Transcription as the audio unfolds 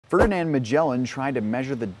Ferdinand Magellan tried to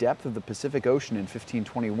measure the depth of the Pacific Ocean in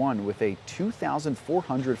 1521 with a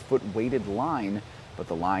 2,400-foot weighted line, but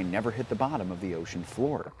the line never hit the bottom of the ocean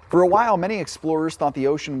floor. For a while, many explorers thought the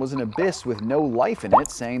ocean was an abyss with no life in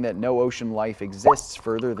it, saying that no ocean life exists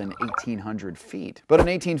further than 1,800 feet. But in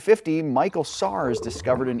 1850, Michael Sars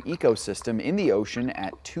discovered an ecosystem in the ocean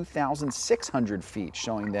at 2,600 feet,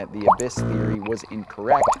 showing that the abyss theory was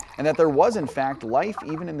incorrect and that there was in fact life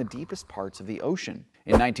even in the deepest parts of the ocean.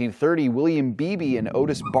 In 1930, William Beebe and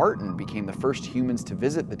Otis Barton became the first humans to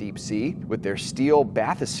visit the deep sea. With their steel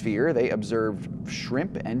bathysphere, they observed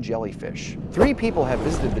shrimp and jellyfish. 3 people have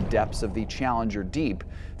visited the depths of the Challenger Deep.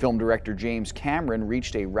 Film director James Cameron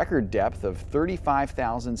reached a record depth of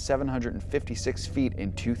 35,756 feet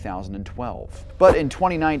in 2012. But in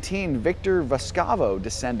 2019, Victor Vescovo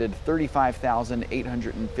descended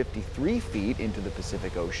 35,853 feet into the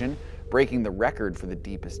Pacific Ocean, breaking the record for the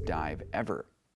deepest dive ever.